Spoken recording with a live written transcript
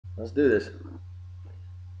Let's do this.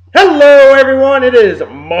 Hello, everyone. It is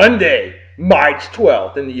Monday, March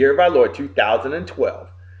 12th, in the year of our Lord 2012.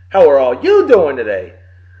 How are all you doing today?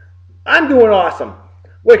 I'm doing awesome.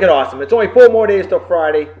 Wicked awesome. It's only 4 more days till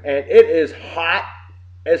Friday, and it is hot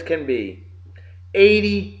as can be.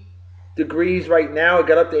 80 degrees right now. It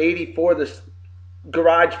got up to 84. This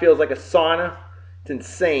garage feels like a sauna. It's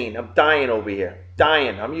insane. I'm dying over here.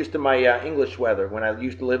 Dying. I'm used to my English weather when I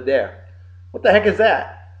used to live there. What the heck is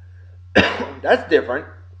that? That's different.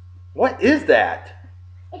 What is that?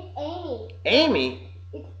 It's Amy. Amy?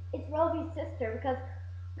 It's Rosie's sister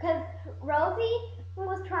because Rosie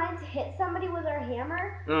was trying to hit somebody with her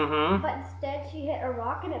hammer, but instead she hit a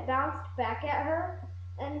rock and it bounced back at her,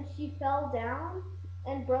 and she fell down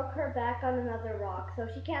and broke her back on another rock, so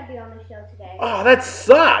she can't be on the show today. Oh, that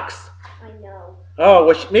sucks. I know. Oh,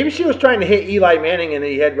 well, maybe she was trying to hit Eli Manning and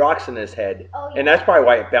he had rocks in his head. Oh, yeah. And that's probably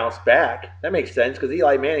why it bounced back. That makes sense because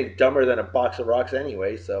Eli Manning's dumber than a box of rocks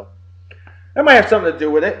anyway, so that might have something to do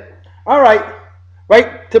with it. All right.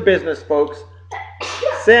 Right to business, folks.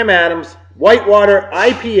 Sam Adams Whitewater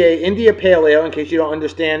I.P.A. India Pale Ale, in case you don't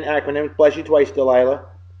understand acronyms. Bless you twice, Delilah.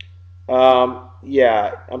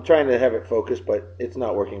 Yeah, I'm trying to have it focused, but it's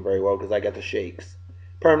not working very well because I got the shakes.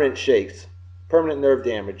 Permanent shakes. Permanent nerve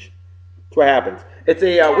damage. That's what happens. It's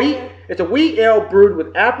a wheat ale brewed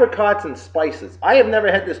with apricots and spices. I have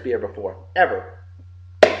never had this beer before, ever.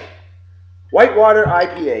 Whitewater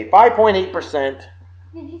IPA, 5.8%.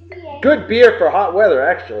 Did you see Amy? Good beer for hot weather,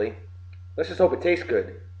 actually. Let's just hope it tastes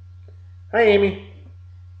good. Hi, Amy.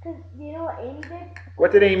 Because do you know what Amy did?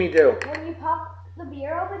 What did Amy do? When you popped the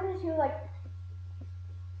beer open, she was like,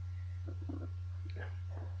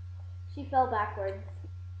 she fell backwards.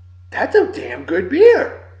 That's a damn good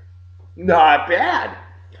beer. Not bad.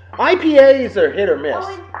 IPAs are hit or miss.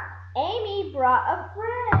 Oh, and Amy brought a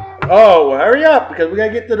friend. Oh, well, hurry up because we got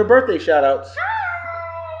to get to the birthday shout-outs.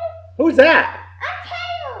 Hi! Who's that? I'm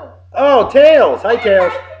Tails. Oh, Tails. Hi,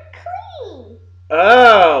 Tails. Nice and clean.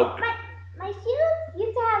 Oh. My shoes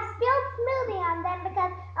used to have spilled smoothie on them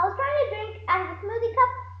because I was trying to drink out of a smoothie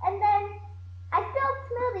cup and then I spilled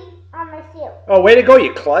smoothie on my shoe. Oh, way to go,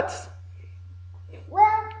 you klutz. Well,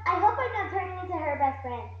 I hope I'm not turning into her best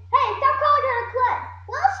friend. Hey, stop calling her a klutz.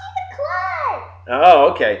 Well, she's a klutz.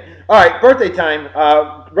 Oh, okay. All right, birthday time.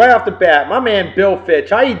 Right off the bat, my man Bill Fitch.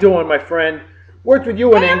 How you doing, my friend? Worked with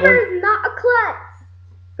you in England. Amber's not a klutz.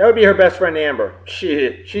 That would be her best friend, Amber.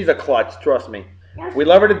 She's a klutz, trust me. Yes. We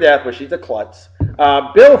love her to death, but she's a klutz.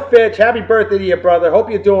 Bill Fitch, happy birthday to your brother. Hope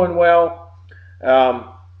you're doing well.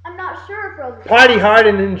 I'm not sure if Rosie. Party hard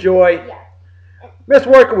and enjoy. Yeah. Miss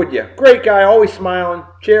working with you. Great guy, always smiling,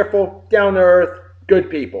 cheerful, down to earth, good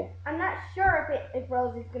people. I'm not sure if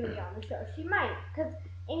Rosie's gonna be on the show. She might, because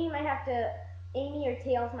Amy or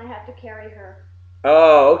Tails might have to carry her.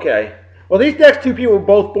 Oh, okay. Well, these next two people were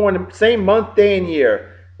both born the same month, day, and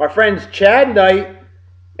year. My friends Chad Knight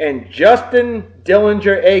and Justin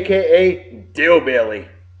Dillinger, a.k.a. Dillbilly.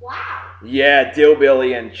 Wow. Yeah,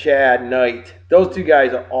 Dillbilly and Chad Knight. Those two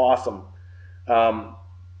guys are awesome.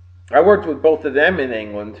 I worked with both of them in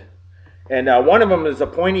England. And one of them is a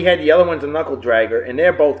pointy head, the other one's a knuckle dragger, and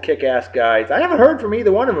they're both kick-ass guys. I haven't heard from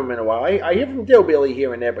either one of them in a while. I hear from Dillbilly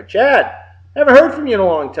here and there, but Chad, I haven't heard from you in a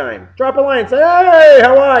long time. Drop a line and say, hey,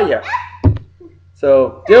 how are you?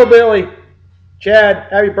 So, Dillbilly, Chad,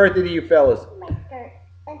 happy birthday to you fellas. My skirt.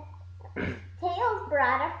 And Tails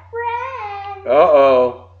brought a friend.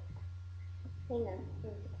 Uh-oh. Hang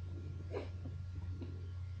on.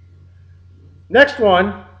 Next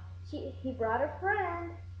one. He brought a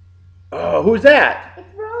friend. Oh, who's that? It's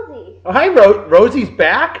Rosie. Oh, hi, Rosie's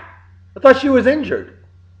back? I thought she was injured.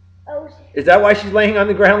 Oh, Is that why she's laying on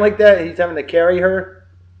the ground like that? He's having to carry her?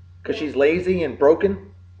 Because she's lazy and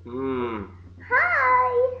broken?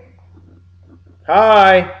 Hi.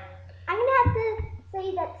 Hi. I'm going to have to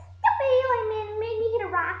say that stupid Eli Manning made me hit a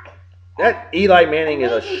rock. That Eli Manning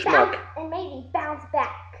is a schmuck. And made me bounce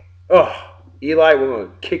back. Ugh. Eli, we're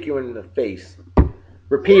going to kick you in the face.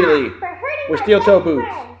 Repeatedly. Yeah, for hurting with my steel-toe best boots.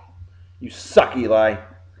 friend. You suck, Eli.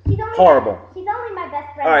 She's only Horrible. She's only my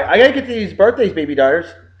best friend. All right, I got to get to these birthdays, baby daughters.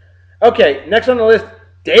 Okay, next on the list,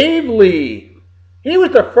 Dave Lee. He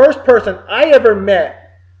was the first person I ever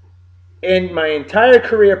met in my entire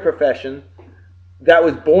career profession that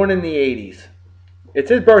was born in the 80s. It's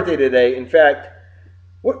his birthday today. In fact,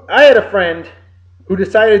 I had a friend who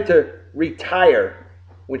decided to retire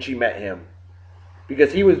when she met him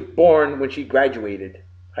because he was born when she graduated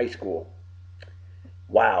high school.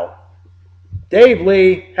 Wow. Dave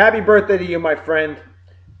Lee, happy birthday to you, my friend.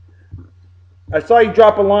 I saw you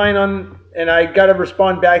drop a line on, and I got to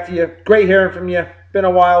respond back to you. Great hearing from you. Been a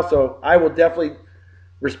while, so I will definitely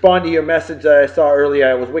respond to your message that I saw earlier.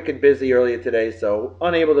 I was wicked busy earlier today, so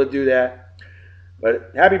unable to do that.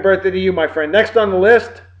 But happy birthday to you, my friend. Next on the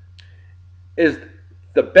list is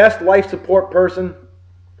the best life support person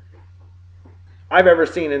I've ever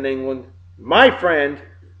seen in England. My friend,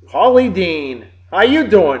 Holly Dean. How you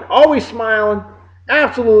doing? Always smiling.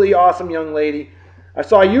 Absolutely awesome young lady. I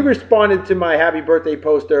saw you responded to my happy birthday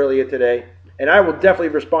post earlier today, and I will definitely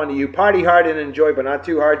respond to you. Party hard and enjoy, but not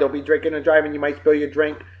too hard. Don't be drinking and driving. You might spill your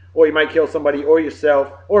drink, or you might kill somebody, or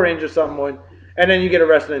yourself, or injure someone, and then you get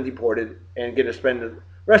arrested and deported and get to spend the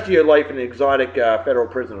rest of your life in an exotic federal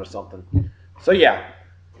prison or something. So yeah,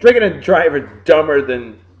 drinking and driving dumber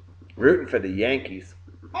than rooting for the Yankees.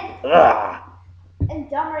 And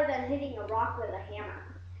dumber than hitting a rock with a hammer.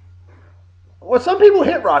 Well, some people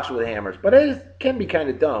hit rocks with hammers, but it can be kind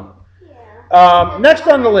of dumb. Yeah. Next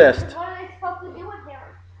on the list. What are they supposed to do with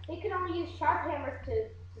hammers? They can only use sharp hammers to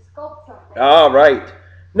sculpt something. All right.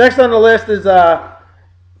 Next on the list is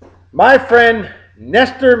my friend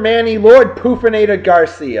Nestor Manny Lord Poofinator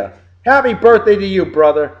Garcia. Happy birthday to you,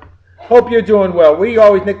 brother. Hope you're doing well. We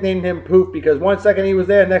always nicknamed him Poof because one second he was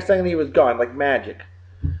there, next second he was gone, like magic.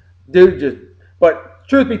 But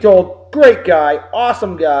truth be told, great guy,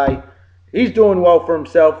 awesome guy. He's doing well for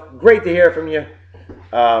himself. Great to hear from you.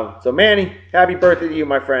 So Manny, happy birthday to you,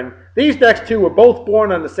 my friend. These next two were both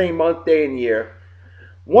born on the same month, day, and year.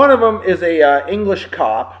 One of them is a English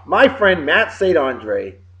cop, my friend Matt St.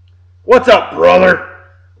 Andre. What's up, brother?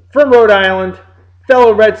 From Rhode Island,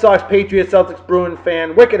 fellow Red Sox, Patriots, Celtics, Bruin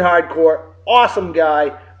fan, wicked hardcore, awesome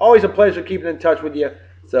guy. Always a pleasure keeping in touch with you.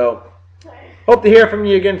 So, hope to hear from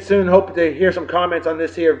you again soon. Hope to hear some comments on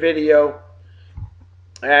this here video.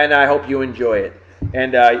 And I hope you enjoy it.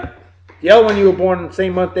 And the other one you were born in the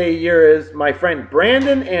same month, day, year is my friend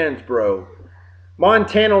Brandon Ansbro.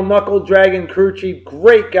 Montano Knuckle Dragon Crew Chief.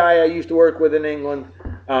 Great guy I used to work with in England.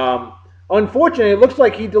 Unfortunately, it looks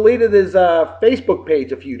like he deleted his Facebook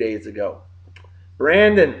page a few days ago.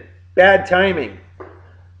 Brandon, bad timing.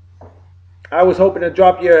 I was hoping to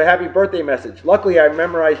drop you a happy birthday message. Luckily, I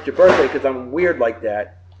memorized your birthday because I'm weird like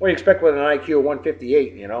that. What do you expect with an IQ of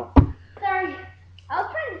 158, you know? Sorry, I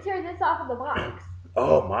was trying to tear this off of the box.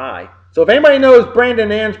 Oh, my. So if anybody knows Brandon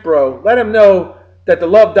Ansbro, let him know that the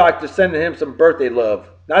love doctor's sending him some birthday love.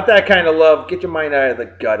 Not that kind of love. Get your mind out of the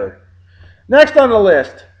gutter. Next on the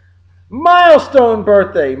list, milestone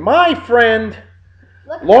birthday. My friend,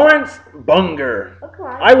 Lorentz Bunger.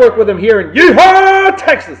 I work with him here in Yeehaw,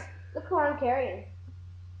 Texas. Look who I'm carrying.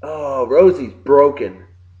 Oh, Rosie's broken.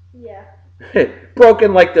 Yeah.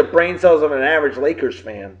 Broken like the brain cells of an average Lakers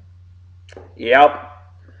fan. Yep.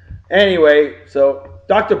 Anyway, so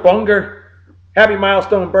Dr. Bunger, happy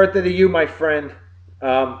milestone birthday to you, my friend.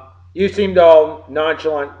 You seemed all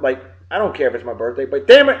nonchalant, like, I don't care if it's my birthday, but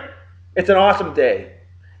damn it, it's an awesome day.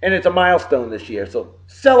 And it's a milestone this year, so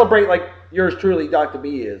celebrate like yours truly, Dr.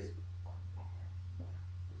 B, is.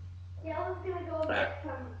 Yeah, I was going to go get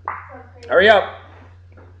some Hurry up.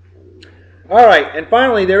 All right, and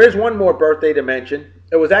finally, there is one more birthday to mention.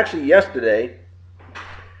 It was actually yesterday.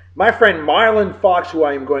 My friend Marlon Fox, who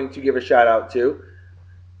I am going to give a shout out to.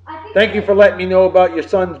 Thank you for letting me know about your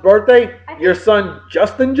son's birthday. Your son,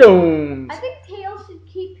 Justin Jones. I think Tails should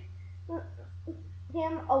keep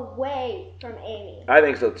him away from Amy. I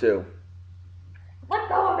think so too. Let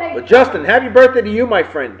go of Amy. But Justin, happy birthday to you, my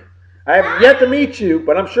friend. I have yet to meet you,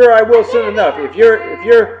 but I'm sure I will soon enough. If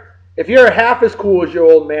you're half as cool as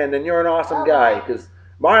your old man, then you're an awesome guy. Because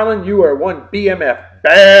Marlon, you are one BMF,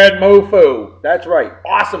 bad mofo. That's right,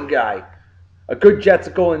 awesome guy, a good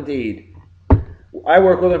jetsicle indeed. I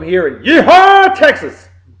work with him here in Yeehaw, Texas.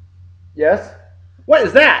 Yes? What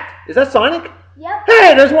is that? Is that Sonic? Yep.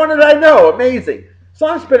 Hey, there's one that I know. Amazing.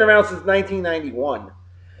 Sonic's been around since 1991.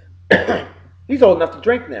 He's old enough to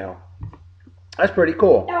drink now. That's pretty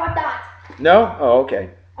cool. No, I'm not. No? Oh,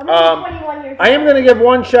 okay. I'm only 21 years old. I am going to give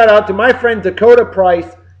one shout out to my friend Dakota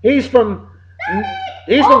Price. He's from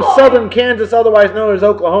southern Kansas, otherwise known as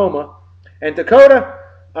Oklahoma. And Dakota,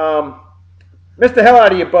 missed the hell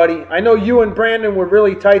out of you, buddy. I know you and Brandon were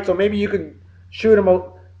really tight, so maybe you could shoot him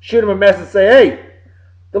a message and say, hey,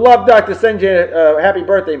 the love doctor sends you a happy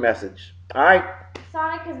birthday message. All right?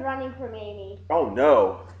 Sonic is running from Amy. Oh,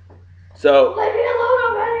 no. So, Leave me alone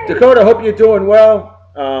already. Dakota, hope you're doing well.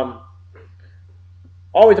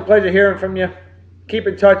 Always a pleasure hearing from you. Keep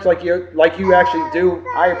in touch like you actually do.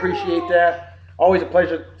 I appreciate that. Always a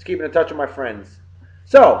pleasure keeping in touch with my friends.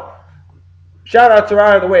 So, shout-outs are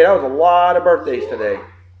out of the way. That was a lot of birthdays today.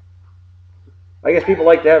 I guess people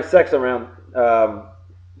like to have sex around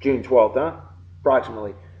June 12th, huh?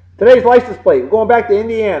 Approximately. Today's license plate. We're going back to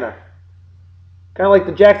Indiana. Kind of like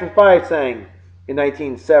the Jackson 5 sang. in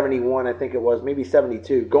 1971, I think it was, maybe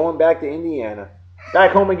 72, going back to Indiana.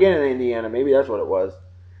 Back home again in Indiana, maybe that's what it was.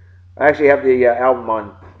 I actually have the album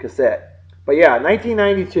on cassette. But yeah,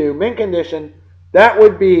 1992, mint condition. That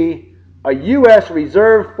would be a U.S.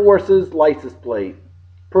 Reserve Forces license plate.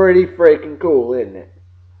 Pretty freaking cool, isn't it?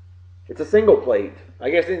 It's a single plate. I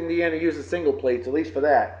guess Indiana uses single plates, at least for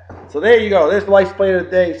that. So there you go. There's the license plate of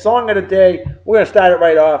the day. Song of the day. We're going to start it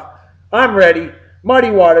right off. I'm ready.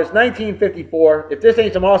 Muddy Waters, 1954. If this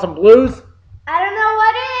ain't some awesome blues, I don't know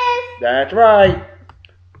what is. That's right.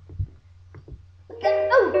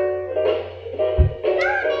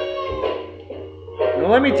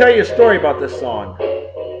 Now let me tell you a story about this song.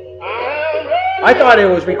 I thought it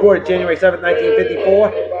was recorded January 7th,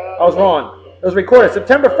 1954. I was wrong. It was recorded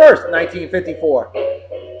September 1st, 1954.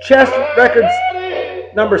 Chess Records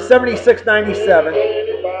number 7697.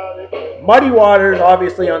 Muddy Waters,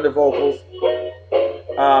 obviously on the vocals.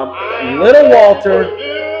 Little Walter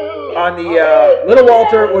on the Little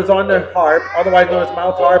Walter was on the harp, otherwise known as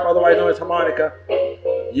mouth harp, otherwise known as harmonica.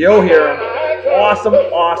 You'll hear him. Awesome,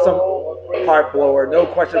 awesome harp blower, no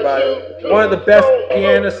question about it. One of the best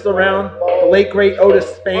pianists around. The late great Otis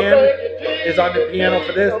Spann is on the piano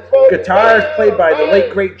for this. Guitar is played by the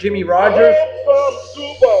late great Jimmy Rogers.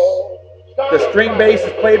 The string bass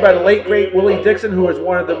is played by the late great Willie Dixon, who is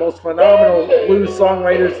one of the most phenomenal blues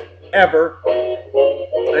songwriters ever.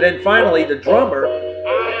 And then finally, the drummer,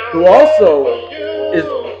 who also is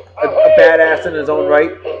a badass in his own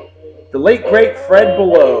right, the late great Fred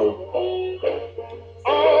Below.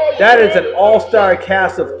 That is an all-star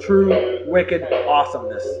cast of true, wicked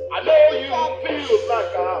awesomeness. I know you feel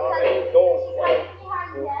like I ain't no fun.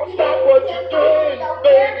 Stop what you're doing,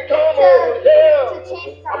 baby, come over here.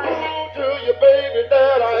 I prove to you, baby,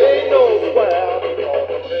 that I ain't no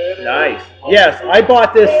square. Nice. Yes, I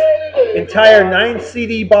bought this entire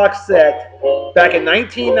 9-CD box set back in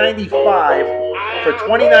 1995 for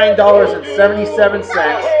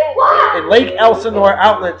 $29.77 in Lake Elsinore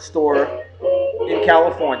Outlet Store in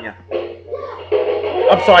California.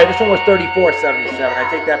 I'm sorry, this one was $34.77. I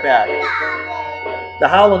take that back. The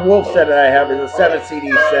Howlin' Wolf set that I have is a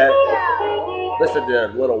 7-CD set. Listen to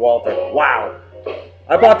Little Walter. Wow.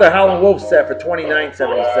 I bought the Howlin' Wolf set for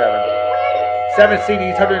 $29.77. 7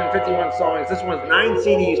 CDs, 151 songs. This one's 9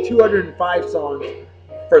 CDs, 205 songs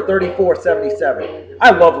for $34.77.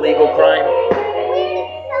 I love Legal Crime.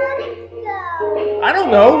 Where did Sonic go? I don't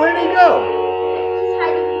know. Where did he go? He's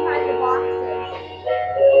hiding behind the boxes.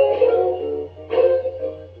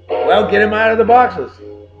 Well, get him out of the boxes.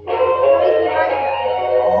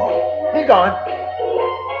 He's gone.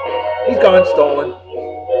 He's gone, stolen.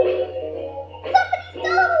 Somebody stole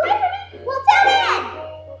him away from me? Well, tell Dad.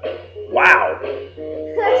 Wow.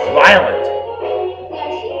 Violent. Yeah,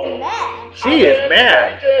 she's mad. She is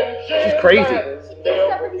mad. She's crazy. She thinks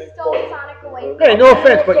somebody stole Sonic away from Hey, no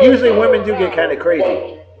offense, but usually women do get kind of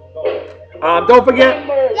crazy. Don't forget,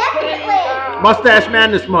 Definitely. Mustache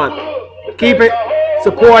Madness Month. Keep it.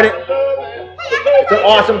 Support it. It's an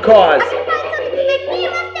awesome cause. I can find something to make me a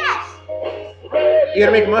mustache. You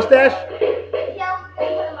gonna make a mustache?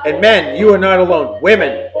 Yeah. And men, you are not alone.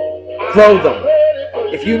 Women, grow them.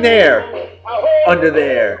 If you nair under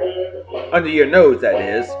there, under your nose, that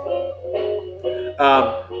is.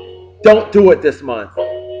 Don't do it this month.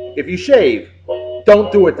 If you shave,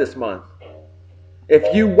 don't do it this month. If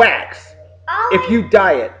you wax, if you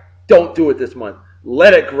diet, don't do it this month.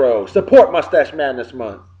 Let it grow. Support Mustache Madness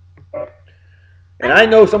Month. And I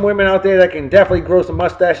know some women out there that can definitely grow some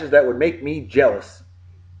mustaches that would make me jealous.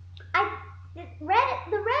 The red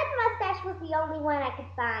mustache was the only one I could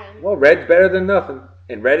find. Well, red's better than nothing.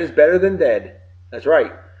 And red is better than dead. That's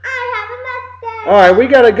right. I have a mustache. All right, we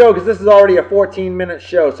got to go because this is already a 14-minute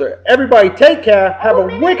show. So everybody take care. Have a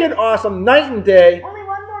wicked, awesome night and day. Only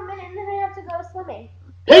one more minute and then I have to go swimming.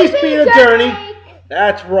 Peace be the journey.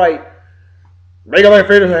 That's right. Regular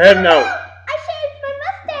feeders are heading out. I shaved my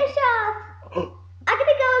mustache off. I'm going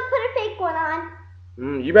to go and put a fake one on.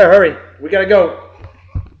 You better hurry. We got to go.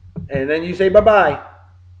 And then you say bye-bye.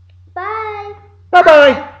 Bye.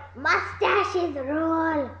 Bye-bye. Mustaches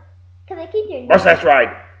rule. Because I keep your nose. Mustache ride.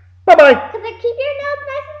 Bye-bye. Because I keep your nose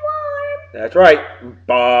nice and warm. That's right.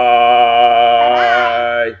 Bye. Bye.